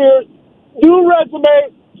few years. New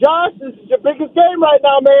resume. Josh, this is your biggest game right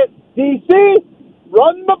now, man. DC,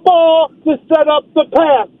 run the ball to set up the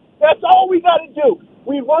pass. That's all we got to do.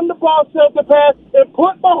 We run the ball, set up the pass, and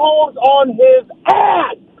put Mahomes on his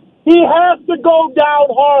ass. He has to go down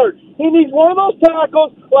hard. He needs one of those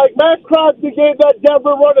tackles like Max Crosby gave that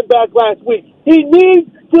Denver running back last week. He needs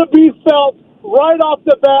to be felt right off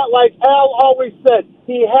the bat, like Al always said.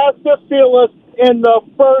 He has to feel us in the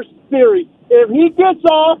first series. If he gets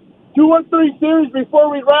off 2 or 3 series before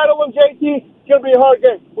we rattle him, JT, it's going to be a hard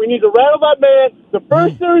game. We need to rattle that man the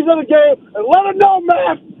first series of the game and let him know,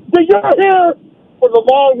 Max, that you're here for the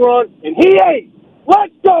long run, and he ain't.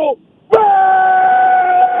 Let's go, Raiders!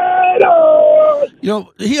 You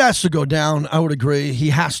know, he has to go down. I would agree. He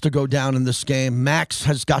has to go down in this game. Max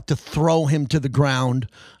has got to throw him to the ground.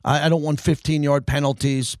 I don't want 15-yard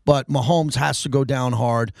penalties, but Mahomes has to go down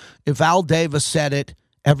hard. If Al Davis said it,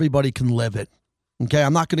 everybody can live it. Okay,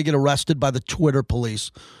 I'm not going to get arrested by the Twitter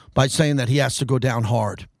police by saying that he has to go down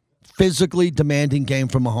hard. Physically demanding game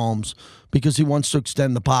from Mahomes because he wants to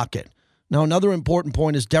extend the pocket. Now, another important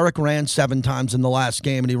point is Derek ran 7 times in the last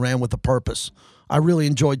game, and he ran with a purpose. I really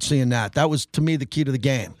enjoyed seeing that. That was, to me, the key to the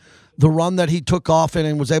game. The run that he took off in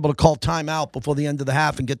and was able to call timeout before the end of the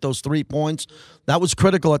half and get those 3 points, that was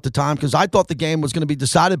critical at the time because I thought the game was going to be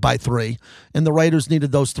decided by 3, and the Raiders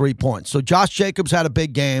needed those 3 points. So Josh Jacobs had a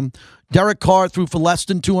big game. Derek Carr threw for less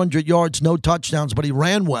than 200 yards, no touchdowns, but he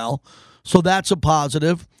ran well. So that's a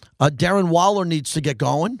positive. Darren Waller needs to get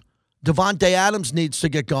going. Devontae Adams needs to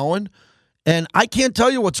get going. And I can't tell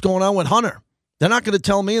you what's going on with Hunter. They're not going to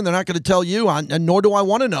tell me, and they're not going to tell you, and nor do I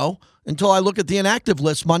want to know until I look at the inactive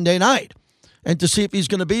list Monday night and to see if he's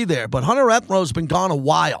going to be there. But Hunter Renfrow's been gone a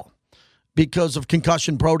while because of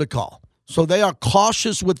concussion protocol. So they are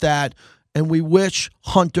cautious with that, and we wish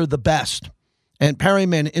Hunter the best. And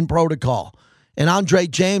Perryman in protocol. And Andre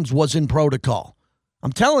James was in protocol.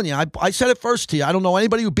 I'm telling you, I said it first to you. I don't know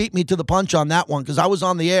anybody who beat me to the punch on that one because I was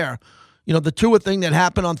on the air. You know, the Tua thing that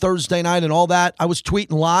happened on Thursday night and all that, I was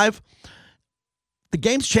tweeting live. The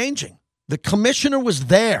game's changing. The commissioner was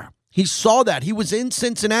there. He saw that. He was in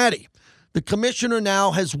Cincinnati. The commissioner now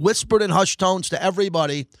has whispered in hushed tones to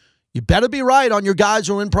everybody, you better be right on your guys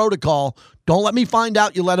who are in protocol. Don't let me find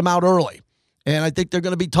out you let them out early. And I think they're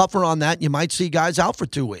going to be tougher on that. You might see guys out for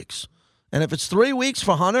 2 weeks. And if it's 3 weeks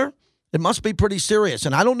for Hunter, it must be pretty serious.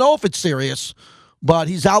 And I don't know if it's serious, but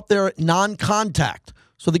he's out there non-contact.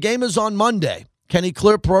 So the game is on Monday. Can he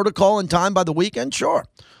clear protocol in time by the weekend? Sure.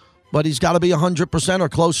 But he's got to be 100% or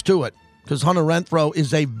close to it because Hunter Renfrow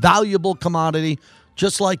is a valuable commodity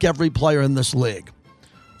just like every player in this league.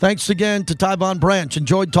 Thanks again to Tyvon Branch.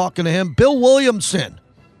 Enjoyed talking to him. Bill Williamson,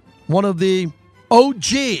 one of the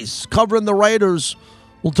OGs covering the Raiders.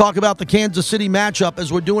 We'll talk about the Kansas City matchup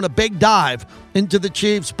as we're doing a big dive into the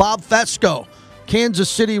Chiefs. Bob Fesco, Kansas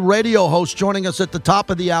City radio host, joining us at the top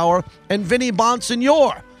of the hour. And Vinny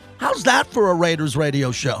Bonsignore. How's that for a Raiders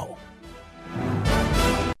radio show?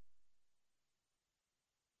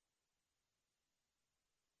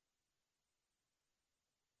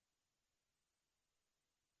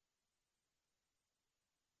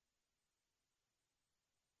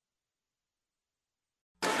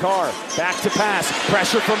 Carr, back to pass,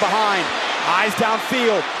 pressure from behind, eyes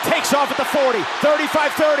downfield, takes off at the 40,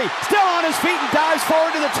 35-30, still on his feet and dives forward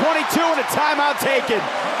to the 22 and a timeout taken.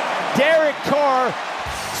 Derek Carr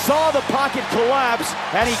saw the pocket collapse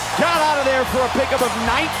and he got out of there for a pickup of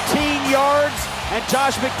 19 yards and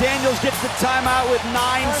Josh McDaniels gets the timeout with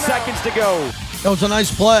 9 seconds to go. That was a nice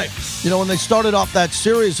play. You know, when they started off that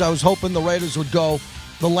series, I was hoping the Raiders would go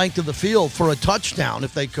the length of the field for a touchdown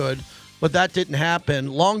if they could, but that didn't happen.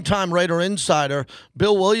 Longtime Raider insider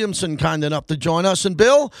Bill Williamson kind enough to join us. And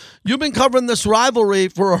Bill, you've been covering this rivalry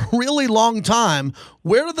for a really long time.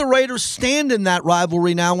 Where do the Raiders stand in that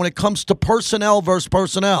rivalry now when it comes to personnel versus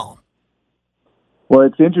personnel? Well,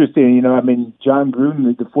 it's interesting. John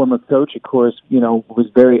Gruden, the former coach, of course, was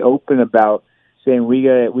very open about saying we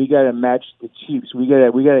got to match the Chiefs. We got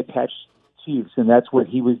to catch the Chiefs, and that's what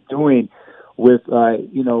he was doing with a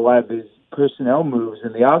lot of his personnel moves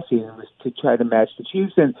in the offseason was to try to match the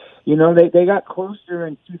Chiefs. And they got closer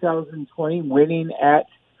in 2020, winning at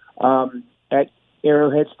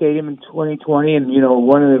Arrowhead Stadium in 2020, and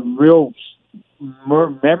one of the real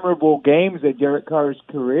more memorable games of Derek Carr's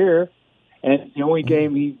career. And it's the only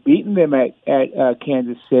game he's beaten them at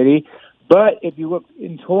Kansas City. But if you look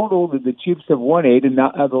in total, the Chiefs have won 8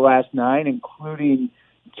 of the last 9, including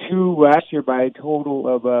 2 last year by a total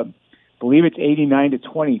of, I believe it's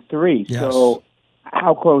 89-23. Yes. So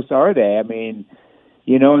how close are they? And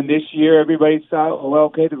this year everybody thought,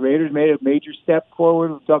 the Raiders made a major step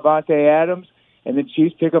forward with Davante Adams, and the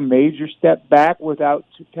Chiefs took a major step back without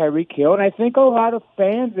Tyreek Hill. And I think a lot of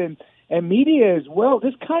fans and media as well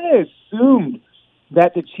just kind of assumed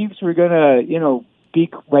that the Chiefs were going to, be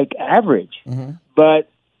like average. Mm-hmm. But,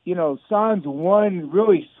 Sans one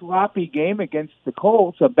really sloppy game against the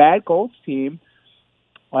Colts, a bad Colts team,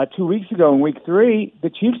 2 weeks ago in week 3. The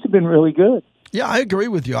Chiefs have been really good. Yeah, I agree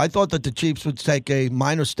with you. I thought that the Chiefs would take a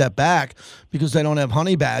minor step back because they don't have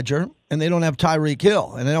Honey Badger and they don't have Tyreek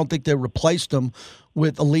Hill, and I don't think they replaced them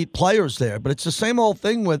with elite players there. But it's the same old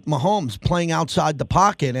thing with Mahomes playing outside the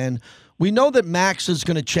pocket, and we know that Max is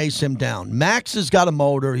going to chase him down. Max has got a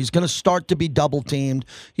motor. He's going to start to be double-teamed.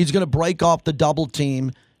 He's going to break off the double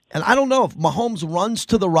team. And I don't know if Mahomes runs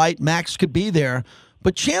to the right, Max could be there.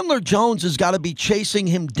 But Chandler Jones has got to be chasing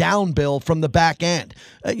him down, Bill, from the back end.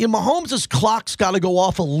 Mahomes' clock's got to go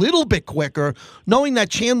off a little bit quicker, knowing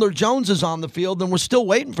that Chandler Jones is on the field, and we're still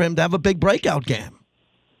waiting for him to have a big breakout game.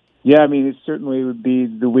 Yeah, it certainly would be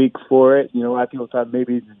the week for it. A lot of people thought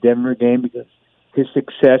maybe it's the Denver game because his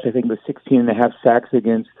success, I think, was 16.5 sacks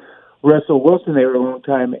against Russell Wilson. They were a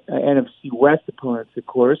long-time NFC West opponents, of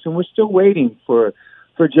course, and we're still waiting for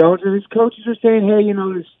Jones. And his coaches are saying, hey,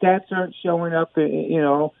 the stats aren't showing up,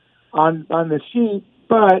 on the sheet,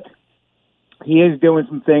 but he is doing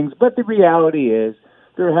some things. But the reality is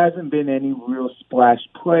there hasn't been any real splash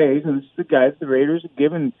plays, and this is the guys the Raiders have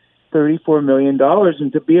given $34 million,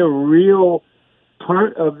 and to be a real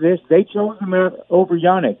part of this, they chose him over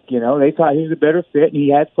Yannick. They thought he was a better fit, and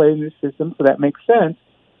he has played in this system, so that makes sense.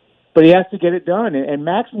 But he has to get it done, and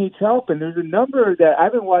Max needs help. And there's a number that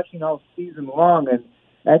I've been watching all season long, and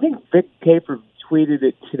I think Vic Caper tweeted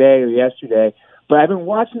it today or yesterday. But I've been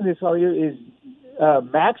watching this all year. Is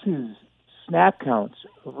Max's snap counts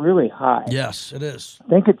really high? Yes, it is. I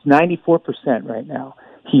think it's 94% right now.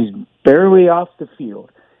 He's barely off the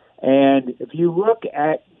field, and if you look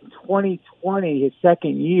at 2020, his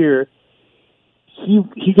second year, he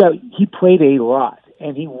played a lot,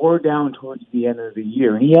 and he wore down towards the end of the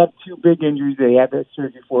year. And he had 2 big injuries that he had that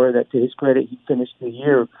surgery for. That, to his credit, he finished the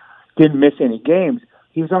year, didn't miss any games.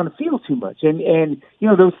 He was on the field too much, and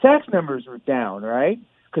those sacks numbers were down, right?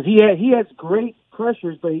 Because he has great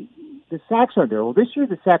pressures, but the sacks aren't there. Well, this year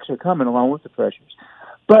the sacks are coming along with the pressures,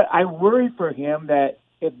 but I worry for him that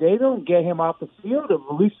if they don't get him off the field at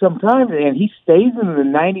least sometime and he stays in the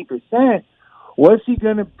 90%, what's he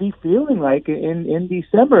going to be feeling like in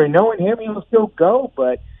December? And knowing him, he'll still go,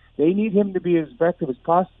 but they need him to be as effective as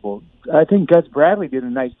possible. I think Gus Bradley did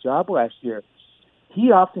a nice job last year.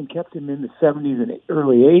 He often kept him in the 70s and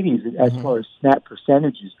early 80s as far as snap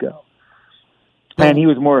percentages go. And he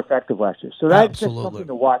was more effective last year. So that's just something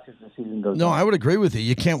to watch as the season goes on. No, I would agree with you.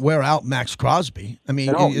 You can't wear out Max Crosby.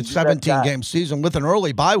 It's 17-game season with an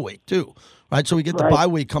early bye week, too. Right, so we get the bye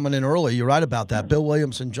week coming in early. You're right about that. Bill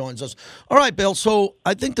Williamson joins us. All right, Bill, so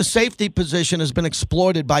I think the safety position has been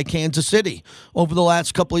exploited by Kansas City over the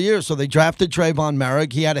last couple of years. So they drafted Trayvon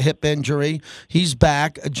Merrick. He had a hip injury. He's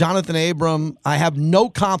back. Jonathan Abram, I have no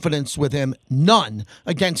confidence with him, none,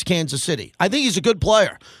 against Kansas City. I think he's a good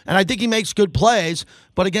player, and I think he makes good plays,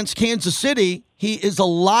 but against Kansas City, he is a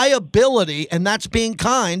liability, and that's being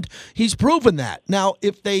kind. He's proven that. Now,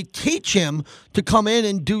 if they teach him to come in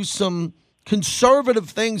and do some conservative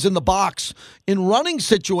things in the box in running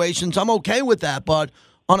situations, I'm okay with that. But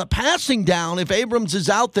on a passing down, if Abrams is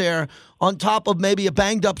out there on top of maybe a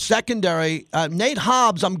banged-up secondary, Nate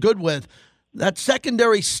Hobbs I'm good with. That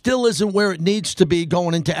secondary still isn't where it needs to be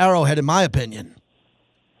going into Arrowhead, in my opinion.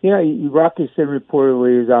 Yeah, Rockison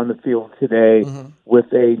reportedly is on the field today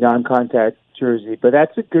with a non-contact jersey, but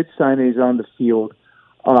that's a good sign that he's on the field.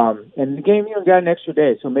 And the game, got an extra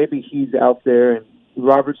day, so maybe he's out there. And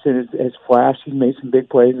Robertson has flashed. He's made some big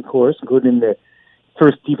plays, of course, including the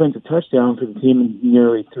first defensive touchdown for the team in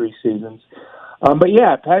nearly 3 seasons. But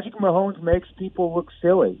yeah, Patrick Mahomes makes people look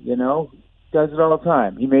silly, does it all the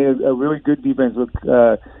time. He made a really good defense look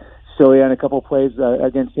silly on a couple of plays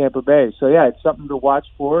against Tampa Bay. So yeah, it's something to watch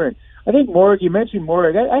for. And I think Morrig, you mentioned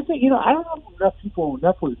Morrig. I think, I don't know if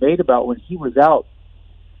enough was made about when he was out.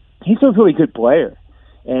 He's a really good player.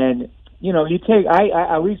 And, you take,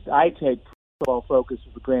 at least I take Football Focus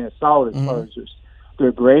with a grain of salt as far as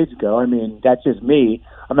their grades go. I mean, that's just me.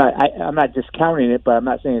 I'm not discounting it, but I'm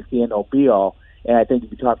not saying it's the end-all be-all. And I think if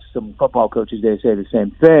you talk to some football coaches, they say the same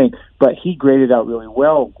thing. But he graded out really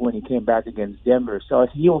well when he came back against Denver. So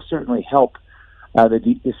he'll certainly help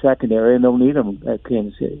the secondary, and they'll need him at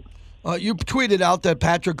Kansas City. You tweeted out that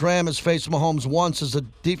Patrick Graham has faced Mahomes once as a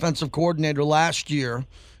defensive coordinator last year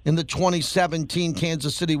in the 2017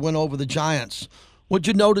 Kansas City win over the Giants. What'd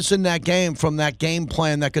you notice in that game from that game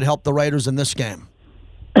plan that could help the Raiders in this game?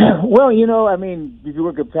 Well, if you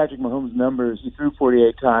look at Patrick Mahomes' numbers, he threw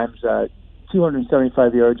 48 times,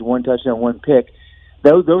 275 yards, 1 touchdown, 1 pick.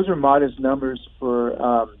 Those are modest numbers for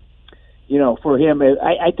him.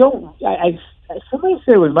 Somebody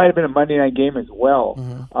said it might have been a Monday night game as well.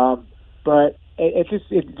 But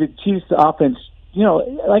the Chiefs' offense,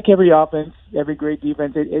 like every offense, every great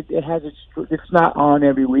defense, it's not on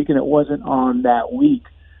every week, and it wasn't on that week.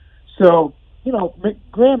 So,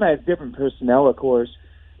 Graham has different personnel, of course,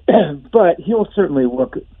 but he'll certainly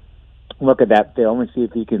look at that film and see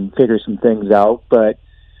if he can figure some things out. But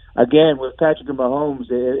again, with Patrick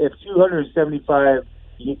Mahomes, if 275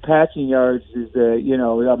 passing yards is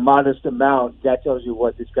a modest amount, that tells you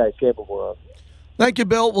what this guy's capable of. Thank you,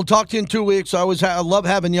 Bill. We'll talk to you in 2 weeks. I love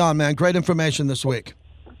having you on, man. Great information this week.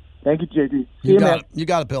 Thank you, JD. You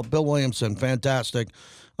got it, Bill. Bill Williamson, fantastic.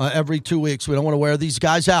 Every 2 weeks, we don't want to wear these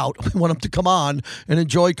guys out. We want them to come on and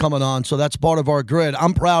enjoy coming on, so that's part of our grid.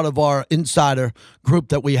 I'm proud of our insider group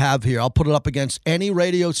that we have here. I'll put it up against any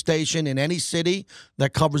radio station in any city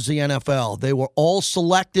that covers the NFL. They were all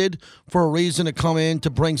selected for a reason to come in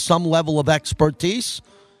to bring some level of expertise,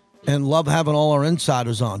 and love having all our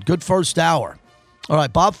insiders on. Good first hour. All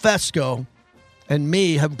right, Bob Fesco and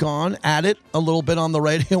me have gone at it a little bit on the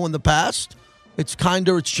radio in the past. It's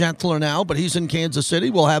kinder, it's gentler now, but he's in Kansas City.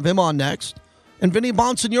 We'll have him on next. And Vinny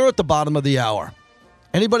Bonsignore at the bottom of the hour.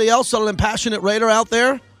 Anybody else, an passionate Raider out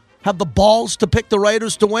there, have the balls to pick the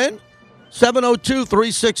Raiders to win?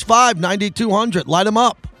 702-365-9200. Light them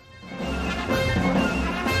up.